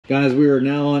Guys, we are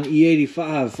now on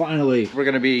E85, finally. We're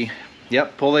gonna be,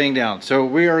 pulleying down. So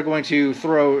we are going to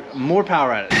throw more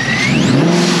power at it.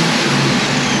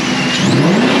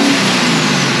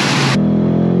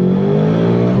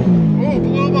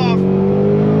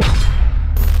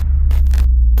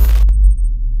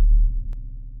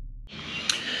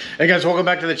 Hey guys, welcome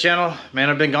back to the channel.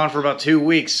 Man, I've been gone for about 2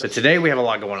 weeks, but today we have a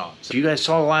lot going on. So if you guys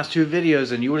saw the last 2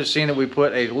 videos, and you would have seen that we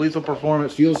put a lethal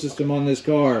performance fuel system on this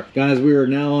car. Guys, we are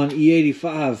now on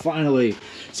E85, finally.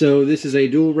 So this is a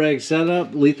dual reg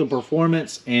setup, lethal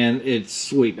performance, and it's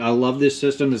sweet. I love this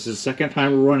system. This is the second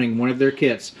time we're running one of their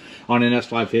kits on an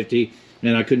S550.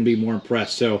 And I couldn't be more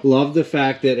impressed. So love the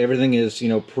fact that everything is,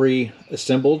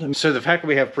 pre-assembled. So the fact that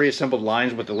we have pre-assembled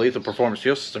lines with the lethal performance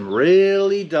fuel system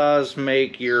really does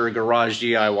make your garage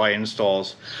DIY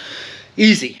installs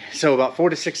easy. So about 4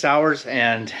 to 6 hours,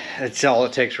 and that's all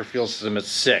it takes for fuel system. It's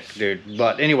sick, dude.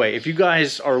 But anyway, if you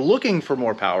guys are looking for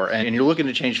more power and you're looking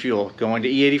to change fuel, going to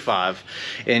E85,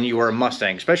 and you are a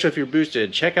Mustang, especially if you're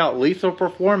boosted, check out Lethal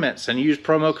Performance and use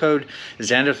promo code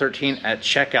Xander13 at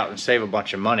checkout and save a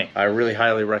bunch of money. I really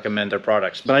highly recommend their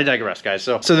products. But I digress, guys.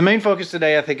 So the main focus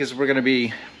today, I think, is we're going to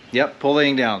be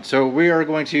pulling down. So we are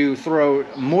going to throw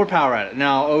more power at it.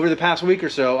 Now, over the past week or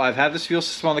so, I've had this fuel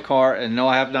system on the car, and no,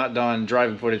 I have not done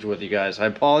driving footage with you guys. I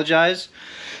apologize,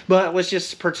 but let's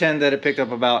just pretend that it picked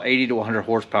up about 80 to 100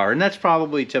 horsepower, and that's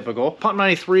probably typical. Pump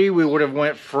 93, we would have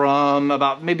went from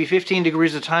about maybe 15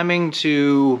 degrees of timing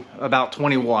to about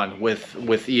 21 with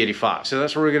E85. So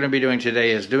that's what we're going to be doing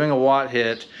today, is doing a WOT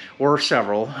hit, or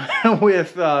several,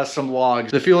 with some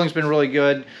logs. The fueling's been really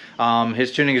good.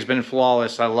 His tuning has been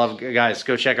flawless. I love, guys,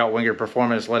 go check out Wengerd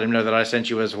Performance. Let him know that I sent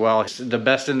you as well. It's the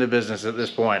best in the business at this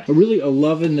point. I'm really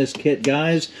loving this kit,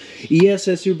 guys.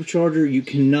 ESS Supercharger, you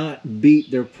cannot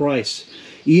beat their price.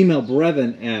 Email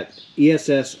Brevin at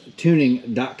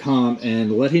esstuning.com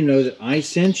and let him know that I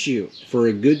sent you for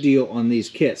a good deal on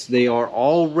these kits. They are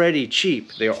already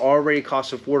cheap. They are already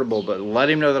cost affordable, but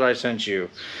let him know that I sent you,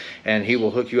 and he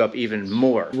will hook you up even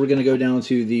more. We're going to go down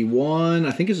to the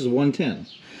I think this is 110.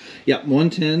 Yeah,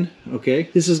 110, okay.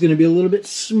 This is going to be a little bit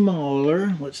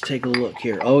smaller. Let's take a look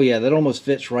here. Oh yeah, that almost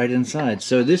fits right inside.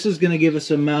 So this is going to give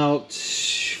us about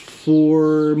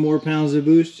 4 more pounds of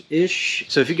boost-ish.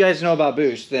 So if you guys know about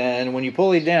boost, then when you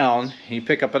pull it down, you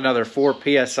pick up another 4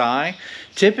 PSI.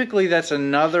 Typically that's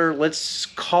another, let's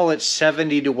call it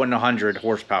 70 to 100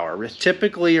 horsepower. It's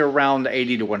typically around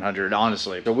 80 to 100,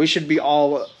 honestly. So we should be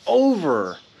all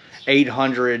over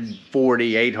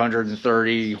 840,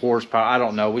 830 horsepower. I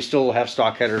don't know. We still have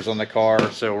stock headers on the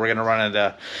car, so we're going to run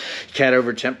into cat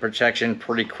over temp protection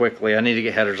pretty quickly. I need to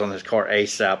get headers on this car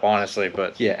ASAP, honestly.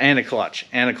 But yeah, and a clutch,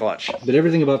 But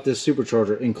everything about this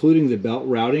supercharger, including the belt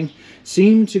routing,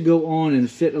 seemed to go on and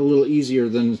fit a little easier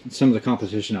than some of the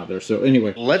competition out there. So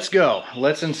anyway, let's go.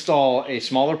 Let's install a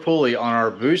smaller pulley on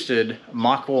our boosted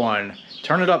Mach 1.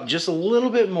 Turn it up just a little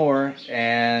bit more,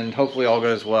 and hopefully all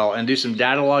goes well. And do some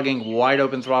data logging, wide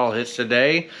open throttle hits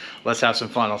today. Let's have some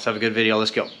fun. Let's have a good video. Let's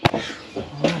go.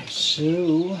 Alright,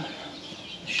 so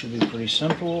should be pretty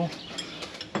simple.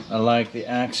 I like the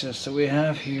access that we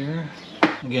have here.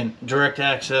 Again, direct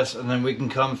access, and then we can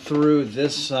come through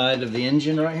this side of the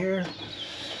engine right here,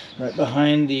 right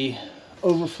behind the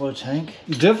overflow tank.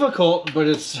 Difficult, but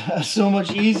it's so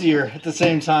much easier at the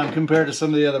same time compared to some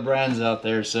of the other brands out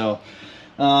there. So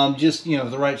just,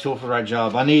 the right tool for the right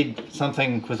job. I need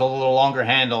something with a little longer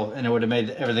handle, and it would have made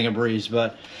everything a breeze,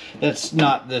 but that's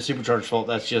not the supercharger's fault.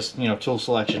 That's just, tool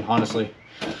selection, honestly.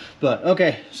 But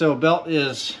okay, so belt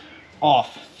is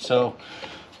off, so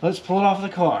let's pull it off the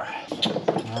car.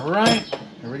 All right,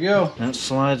 here we go. That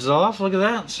slides off, look at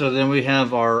that. So then we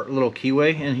have our little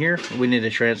keyway in here. We need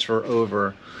to transfer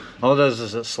over. All it does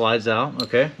is it slides out,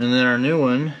 okay? And then our new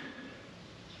one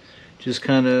just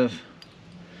kind of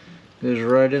goes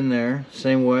right in there,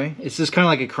 same way. It's just kind of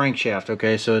like a crankshaft,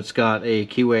 okay? So it's got a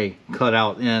keyway cut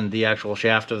out in the actual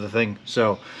shaft of the thing.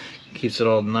 So keeps it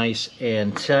all nice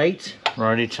and tight.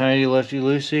 Righty tighty, lefty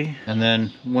loosey. And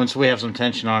then once we have some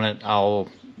tension on it, I'll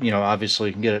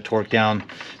obviously get it torqued down.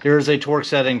 There is a torque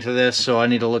setting to this, so I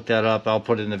need to look that up. I'll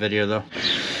put it in the video though.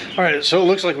 All right, so it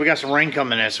looks like we got some rain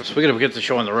coming in, so we gotta get the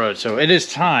show on the road. So it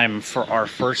is time for our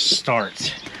first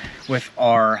start with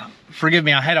our, forgive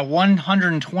me, I had a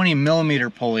 120 millimeter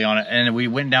pulley on it, and we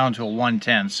went down to a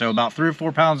 110. So about 3 or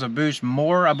 4 pounds of boost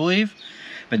more, I believe.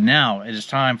 But now it is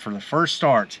time for the first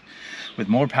start with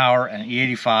more power and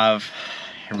E85.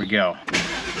 Here we go.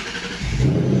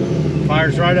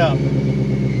 Fires right up.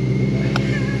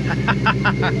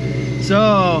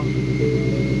 So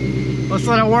let's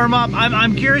let it warm up.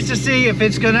 I'm curious to see if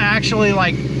it's gonna actually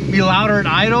like be louder at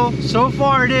idle? So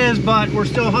far it is, but we're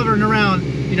still hovering around,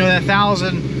 you know, that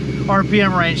 1,000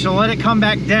 RPM range. So let it come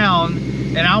back down,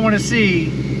 and I want to see,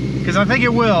 because I think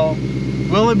it will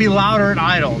it be louder at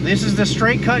idle? This is the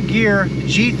straight cut gear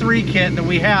G3 kit that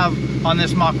we have on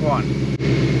this Mach 1.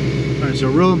 All right, so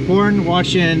real important,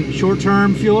 watching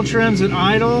short-term fuel trims at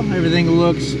idle. Everything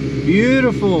looks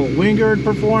beautiful. Wengerd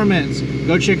Performance.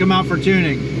 Go check them out for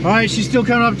tuning. All right, she's still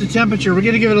coming up to temperature. We're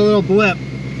gonna give it a little blip.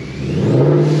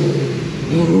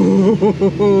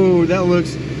 Oh,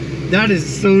 that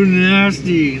is so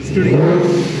nasty. It's dirty.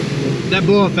 That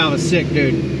blow off valve is sick,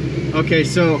 dude. Okay,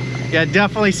 so yeah, it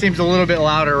definitely seems a little bit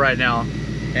louder right now,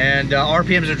 and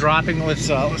RPMs are dropping. Let's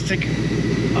take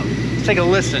a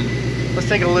listen. Let's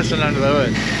take a listen under the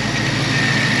hood.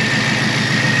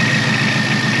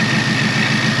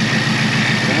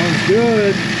 Sounds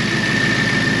good.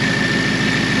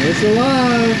 It's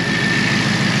alive.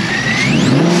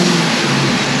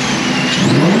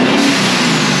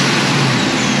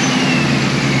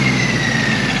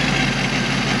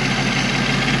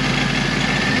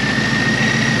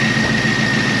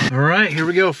 All right, here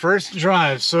we go, first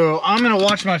drive. So I'm gonna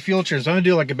watch my fuel trims. I'm gonna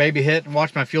do like a baby hit and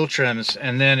watch my fuel trims,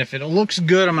 and then if it looks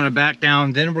good, I'm gonna back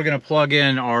down. Then we're gonna plug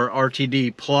in our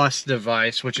RTD Plus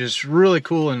device, which is really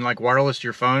cool and like wireless to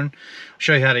your phone. I'll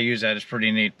show you how to use that, it's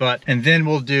pretty neat. And then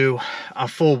we'll do a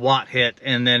full WOT hit,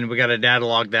 and then we gotta data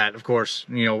log that. Of course,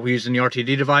 you know, using the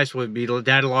RTD device, we'll be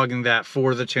data logging that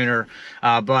for the tuner.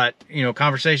 But you know,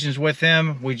 conversations with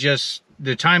him,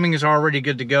 the timing is already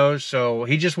good to go, so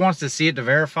he just wants to see it to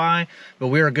verify, but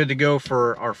we are good to go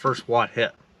for our first WOT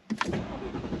hit.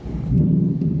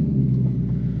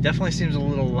 Definitely seems a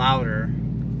little louder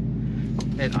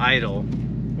at idle,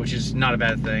 which is not a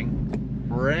bad thing.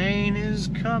 Rain is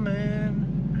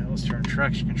coming. Now let's turn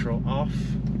traction control off.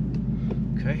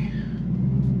 Okay.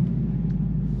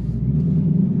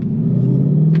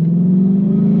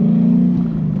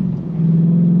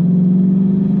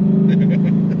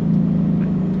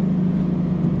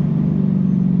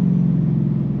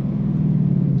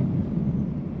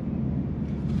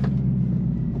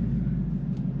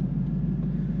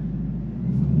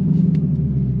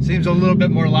 Seems a little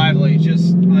bit more lively,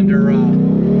 just under,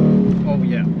 oh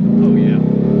yeah, oh yeah.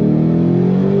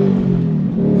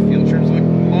 Fuel trims look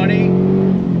money.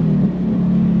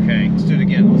 Okay, let's do it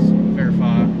again, let's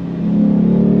verify.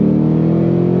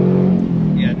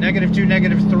 Yeah, -2,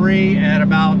 -3 at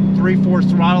about 3/4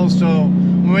 throttle, so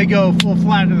when we go full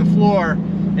flat to the floor,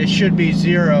 it should be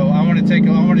 0.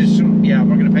 Yeah,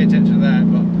 we're gonna pay attention to that,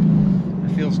 but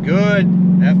that feels good,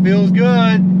 that feels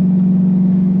good.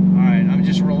 I'm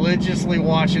just religiously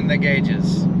watching the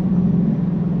gauges.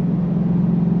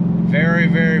 Very,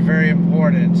 very, very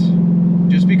important.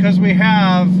 Just because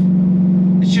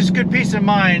it's just good peace of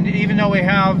mind, even though we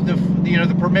have the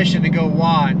permission to go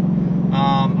WOT.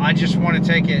 I just want to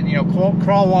take it,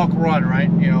 crawl, walk, run,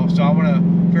 right? So I want to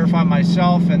verify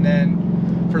myself, and then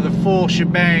for the full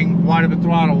shebang, wide of a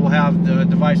throttle, we'll have the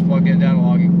device plugged in, data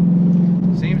logging.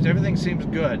 Everything seems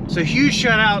good. So huge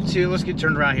shout out to, let's get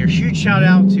turned around here. Huge shout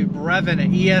out to Brevin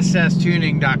at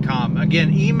ESStuning.com.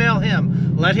 Again, email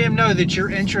him. Let him know that you're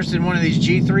interested in one of these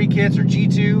G3 kits or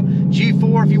G2,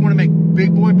 G4 if you want to make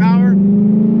big boy power.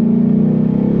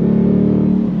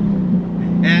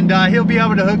 And he'll be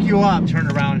able to hook you up. Turn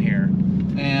around here.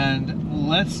 And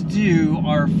let's do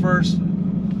our first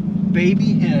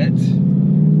baby hit.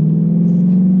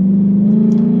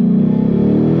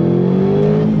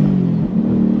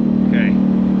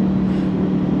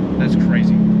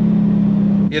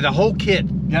 Yeah, the whole kit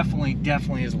definitely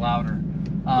is louder.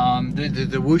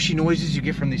 The whooshy noises you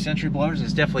get from these Century blowers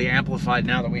is definitely amplified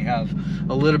now that we have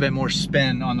a little bit more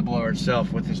spin on the blower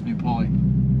itself with this new pulley.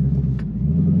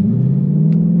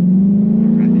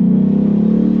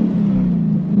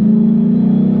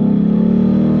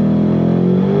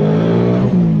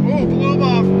 Oh, blew him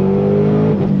off.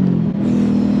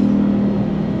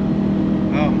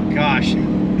 Oh my gosh,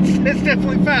 it's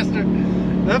definitely faster.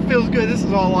 That feels good. This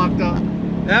is all locked up.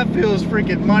 That feels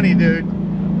freaking money, dude.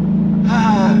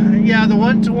 Yeah, the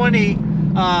 120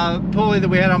 pulley that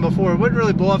we had on before wouldn't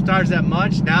really blow off tires that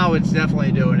much. Now it's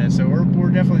definitely doing it, so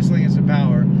we're definitely slinging some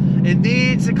power. It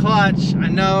needs a clutch, I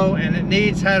know, and it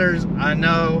needs headers, I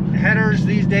know. Headers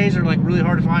these days are like really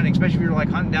hard to find, especially if you're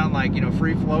like hunting down like,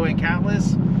 free flowing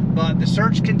catless. But the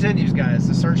search continues, guys.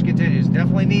 The search continues.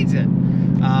 Definitely needs it.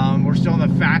 We're still in the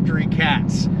factory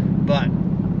cats, but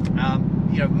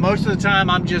most of the time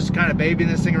I'm just kind of babying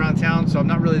this thing around town, so I'm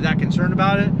not really that concerned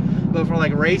about it. But for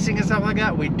like racing and stuff like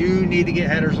that, we do need to get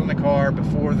headers on the car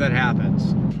before that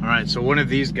happens. All right, so one of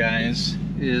these guys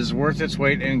is worth its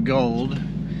weight in gold.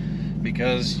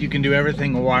 because you can do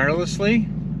everything wirelessly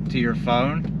to your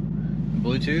phone,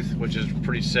 Bluetooth, which is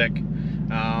pretty sick.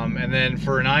 And then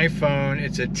for an iPhone,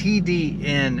 it's a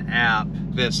TDN app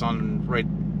that's on right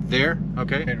there.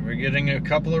 Okay, and we're getting a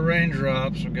couple of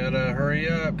raindrops. We gotta hurry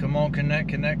up. Come on,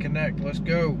 connect. Let's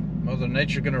go. Mother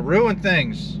Nature gonna ruin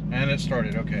things. And it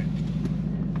started. Okay.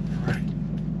 All right.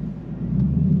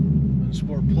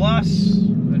 Sport Plus.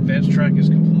 Advanced track is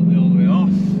completely all the way off.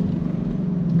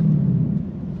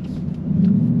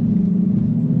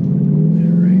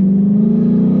 All right.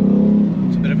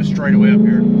 It's a bit of a straightaway up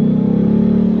here.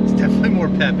 It's definitely more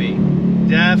peppy.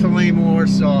 Definitely more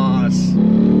sauce.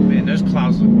 Man, those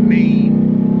clouds look mean.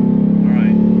 All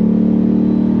right.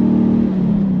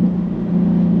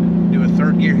 Do a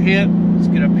third gear hit. Let's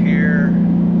get up here.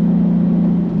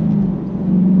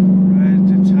 Right at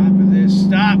the top of this.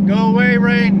 Stop. Go away,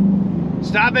 rain.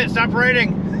 Stop it. Stop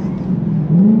raining.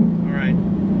 All right.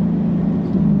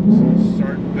 So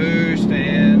start boost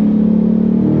and.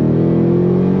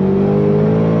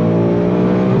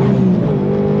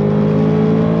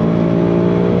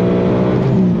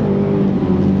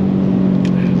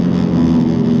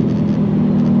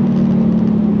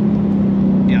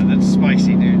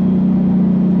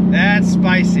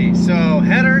 Spicy. So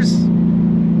headers,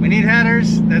 we need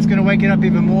headers. That's going to wake it up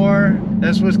even more.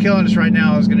 That's what's killing us right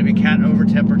now, is going to be cat over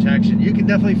temp protection. You can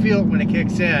definitely feel it when it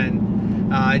kicks in.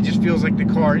 It just feels like the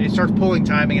car, it starts pulling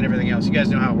timing and everything else. You guys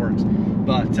know how it works.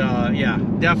 But yeah,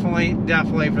 definitely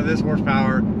for this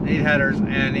horsepower, need headers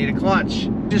and need a clutch.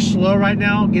 Just slow right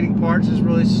now. Getting parts is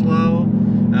really slow.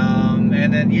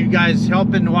 And then you guys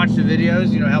helping to watch the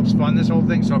videos, you know, helps fund this whole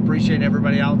thing. So I appreciate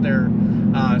everybody out there.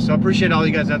 So I appreciate all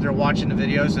you guys out there watching the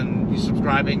videos and you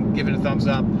subscribing, giving a thumbs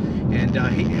up, and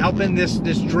helping this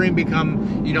dream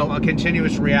become, you know, a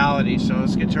continuous reality. So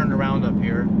let's get turned around up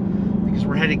here because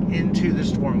we're heading into the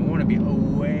storm. We want to be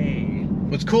away.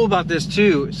 What's cool about this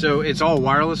too, so it's all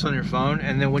wireless on your phone,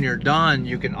 and then when you're done,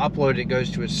 you can upload it. It goes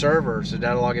to a server, so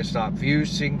that'll all get stopped. View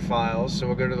sync files. So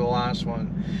we'll go to the last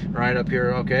one right up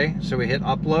here. Okay, so we hit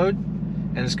upload,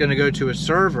 and it's going to go to a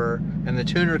server, and the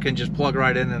tuner can just plug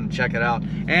right in and check it out.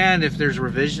 And if there's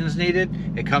revisions needed,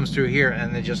 it comes through here,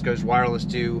 and it just goes wireless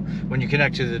to, when you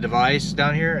connect to the device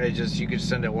down here, it just, you can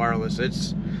send it wireless.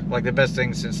 It's like the best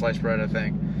thing since sliced bread, I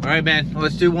think. All right, man,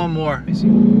 let's do one more. Let me see.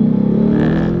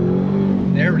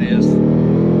 There it is.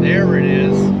 There it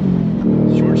is.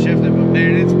 Short shifted, but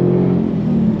man, it's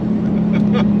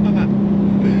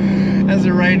as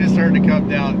the rain is starting to come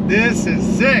down. This is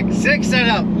sick. Sick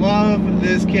setup. Love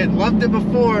this kit. Loved it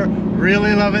before.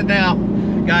 Really love it now.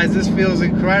 Guys, this feels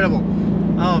incredible.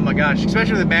 Oh my gosh.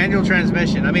 Especially with the manual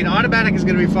transmission. I mean, automatic is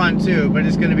going to be fun too, but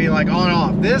it's going to be like on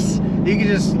off. This, you can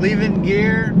just leave it in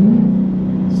gear.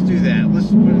 Let's do that.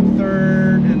 Let's put it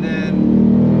third and then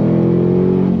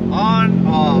on,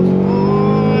 off,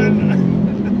 on.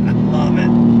 I love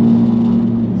it.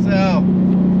 So,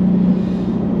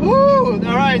 woo!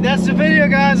 All right, that's the video,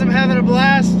 guys. I'm having a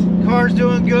blast. Car's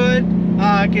doing good.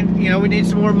 You know, we need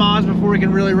some more mods before we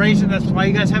can really race it. That's why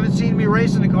you guys haven't seen me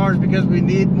racing the cars, because we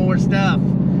need more stuff.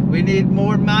 We need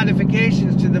more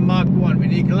modifications to the Mach 1. We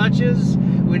need clutches.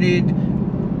 We need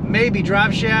maybe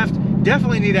drive shaft.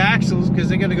 Definitely need axles, because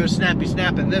they're going to go snappy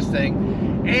snap in this thing.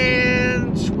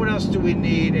 And what else do we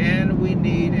need? And we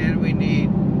need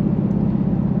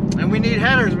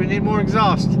headers. We need more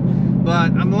exhaust.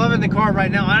 But I'm loving the car right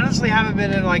now. I honestly haven't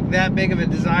been in like that big of a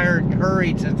desired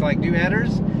hurry to like do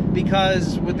headers,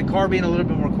 because with the car being a little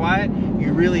bit more quiet,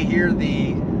 you really hear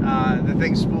the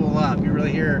thing spool up. You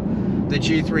really hear the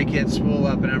G3 kit spool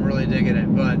up, and I'm really digging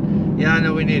it. But yeah, I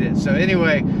know we need it. So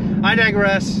anyway, I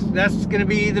digress. That's going to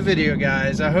be the video,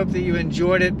 guys. I hope that you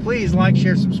enjoyed it. Please like,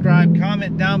 share, subscribe,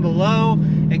 comment down below,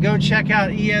 and go check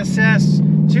out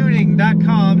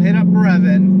ESStuning.com. Hit up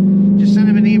Brevin. Just send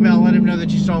him an email, let him know that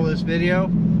you saw this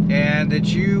video and that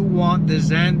you want the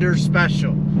Xander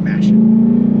Special. Mash it.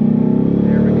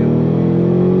 There we go.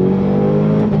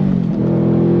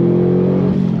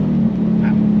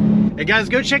 Hey guys,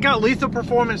 go check out Lethal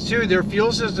Performance too. Their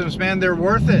fuel systems, man, they're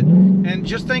worth it. And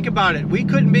just think about it. We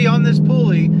couldn't be on this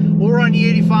Pulley or on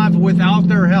E85 without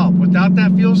their help. Without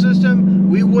that fuel system,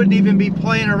 we wouldn't even be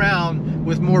playing around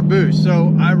with more boost.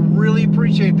 So I really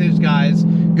appreciate those guys.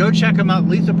 Go check them out,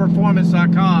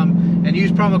 lethalperformance.com, and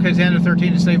use promo code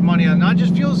Xander13 to save money on not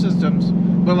just fuel systems,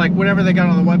 but like whatever they got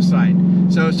on the website.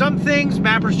 So some things,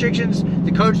 map restrictions,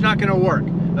 the code's not going to work,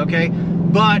 okay?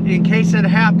 But in case that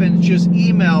happens, just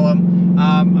email them.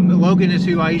 Logan is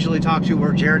who I usually talk to,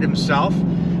 or Jared himself.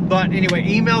 But anyway,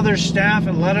 email their staff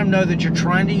and let them know that you're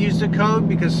trying to use the code,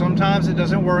 because sometimes it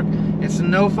doesn't work. It's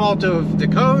no fault of the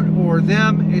code or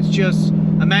them. It's just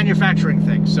a manufacturing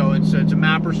thing. So it's a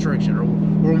map restriction or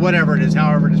whatever it is,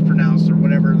 however it is pronounced, or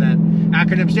whatever that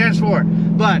acronym stands for.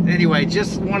 But anyway,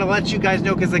 just want to let you guys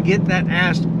know, because I get that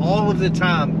asked all of the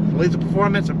time. Lethal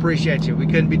Performance, appreciate you. We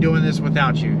couldn't be doing this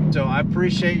without you. So I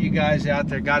appreciate you guys out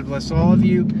there. God bless all of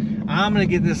you. I'm going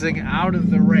to get this thing out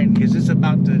of the rain because it's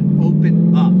about to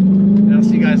open up. And I'll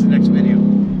see you guys in the next video.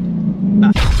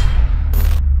 Bye.